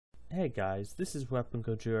Hey guys, this is Weapon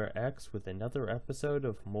Gojira X with another episode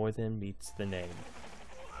of More Than Meets the Name.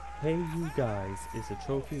 Hey You Guys is a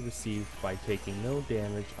trophy received by taking no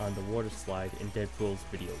damage on the water slide in Deadpool's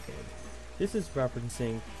video game. This is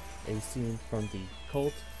referencing a scene from the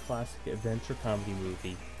cult classic adventure comedy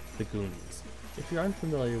movie, The Goonies. If you're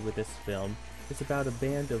unfamiliar with this film, it's about a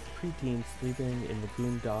band of preteens living in the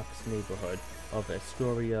Boondocks neighborhood of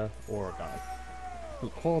Astoria, Oregon, who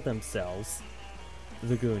call themselves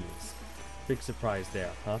The Goonies. Big surprise there,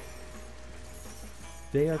 huh?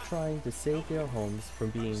 They are trying to save their homes from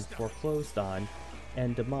being foreclosed on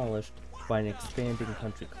and demolished by an expanding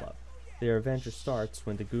country club. Their adventure starts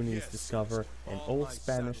when the Goonies discover an old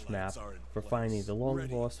Spanish map for finding the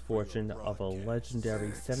long-lost fortune of a legendary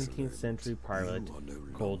 17th century pirate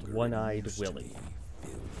called One-Eyed Willie.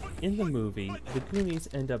 In the movie, the Goonies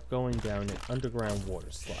end up going down an underground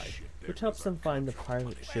water slide, which helps them find the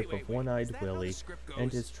pirate ship of One-Eyed Willie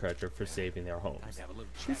and his treasure for saving their homes.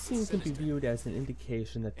 This scene can be viewed as an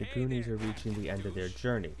indication that the Goonies are reaching the end of their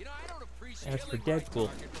journey. As for Deadpool,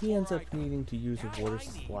 he ends up needing to use a water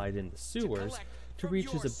slide in the sewers to reach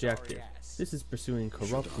his objective. This is pursuing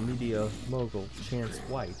corrupt media mogul Chance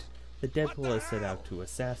White that Deadpool has set out to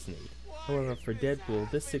assassinate. However, for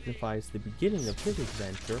Deadpool, this signifies the beginning of his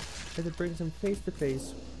adventure, as it brings him face to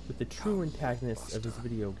face with the true antagonists of his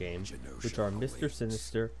video game, which are Mr.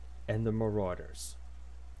 Sinister and the Marauders.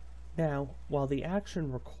 Now, while the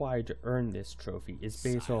action required to earn this trophy is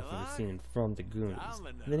based off of a scene from The Goonies,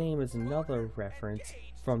 the name is another reference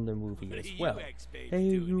from the movie as well. Hey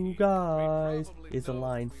you guys is a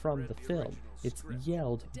line from the film. It's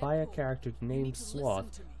yelled by a character named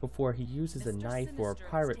Sloth before he uses a knife or a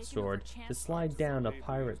pirate sword to slide down a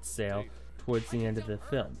pirate's sail towards the end of the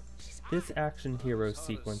film. This action hero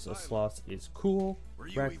sequence of Sloth is cool,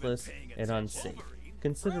 reckless, and unsafe,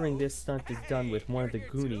 considering this stunt is done with one of the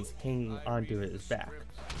Goonies hanging onto his back.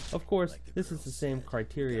 Of course, this is the same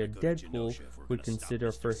criteria Deadpool would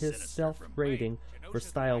consider for his self-rating for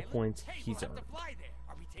style points he's earned.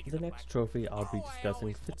 The next trophy I'll be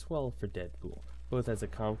discussing fits well for Deadpool, both as a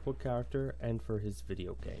comic book character and for his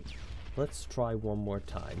video game. Let's Try One More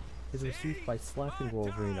Time is received by slapping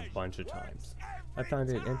Wolverine a bunch of times. I found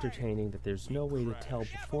it entertaining that there's no way to tell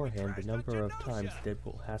beforehand the number of times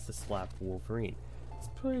Deadpool has to slap Wolverine. It's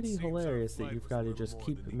pretty hilarious that you've got to just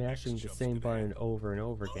keep mashing the same button over and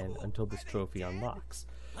over again until this trophy unlocks.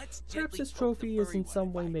 Perhaps this trophy is in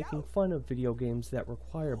some way making fun of video games that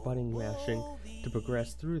require button mashing to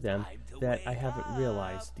progress through them that I haven't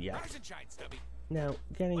realized yet. Now,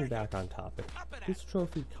 getting back on topic, this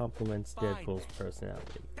trophy complements Deadpool's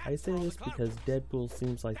personality. I say this because Deadpool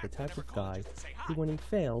seems like the type of guy who, when he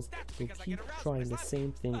fails, will keep trying the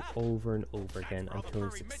same thing over and over again until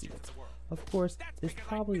he succeeds. Of course, this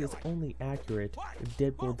probably is only accurate if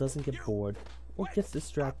Deadpool doesn't get bored or gets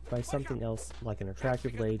distracted by something else like an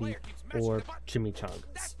attractive lady or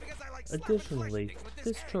chimichangas. Additionally,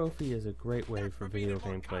 this trophy is a great way for video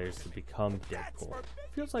game players to become Deadpool.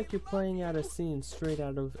 It feels like you're playing out a scene straight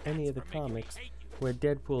out of any of the comics where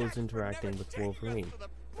Deadpool is interacting with Wolverine.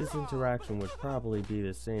 This interaction would probably be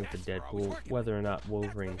the same for Deadpool whether or not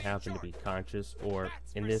Wolverine happened to be conscious or,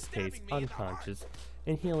 in this case, unconscious,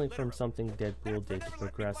 and healing from something Deadpool did to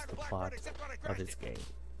progress the plot of his game.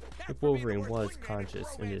 If Wolverine was conscious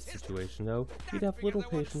in this situation though, he'd have little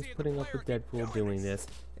patience putting up with Deadpool doing this,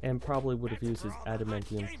 and probably would have used his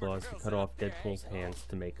adamantium claws to cut off Deadpool's hands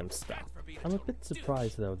to make him stop. I'm a bit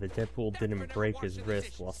surprised though that Deadpool didn't break his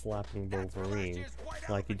wrist while slapping Wolverine,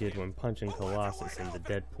 like he did when punching Colossus in the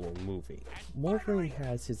Deadpool movie. Wolverine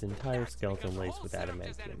has his entire skeleton laced with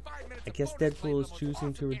adamantium. I guess Deadpool is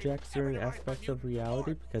choosing to reject certain aspects of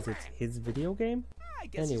reality because it's his video game?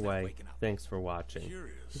 Anyway, thanks for watching.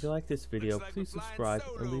 If you like this video, please subscribe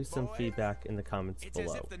and leave some feedback in the comments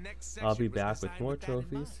below. I'll be back with more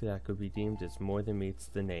trophies that could be deemed as more than meets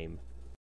the name.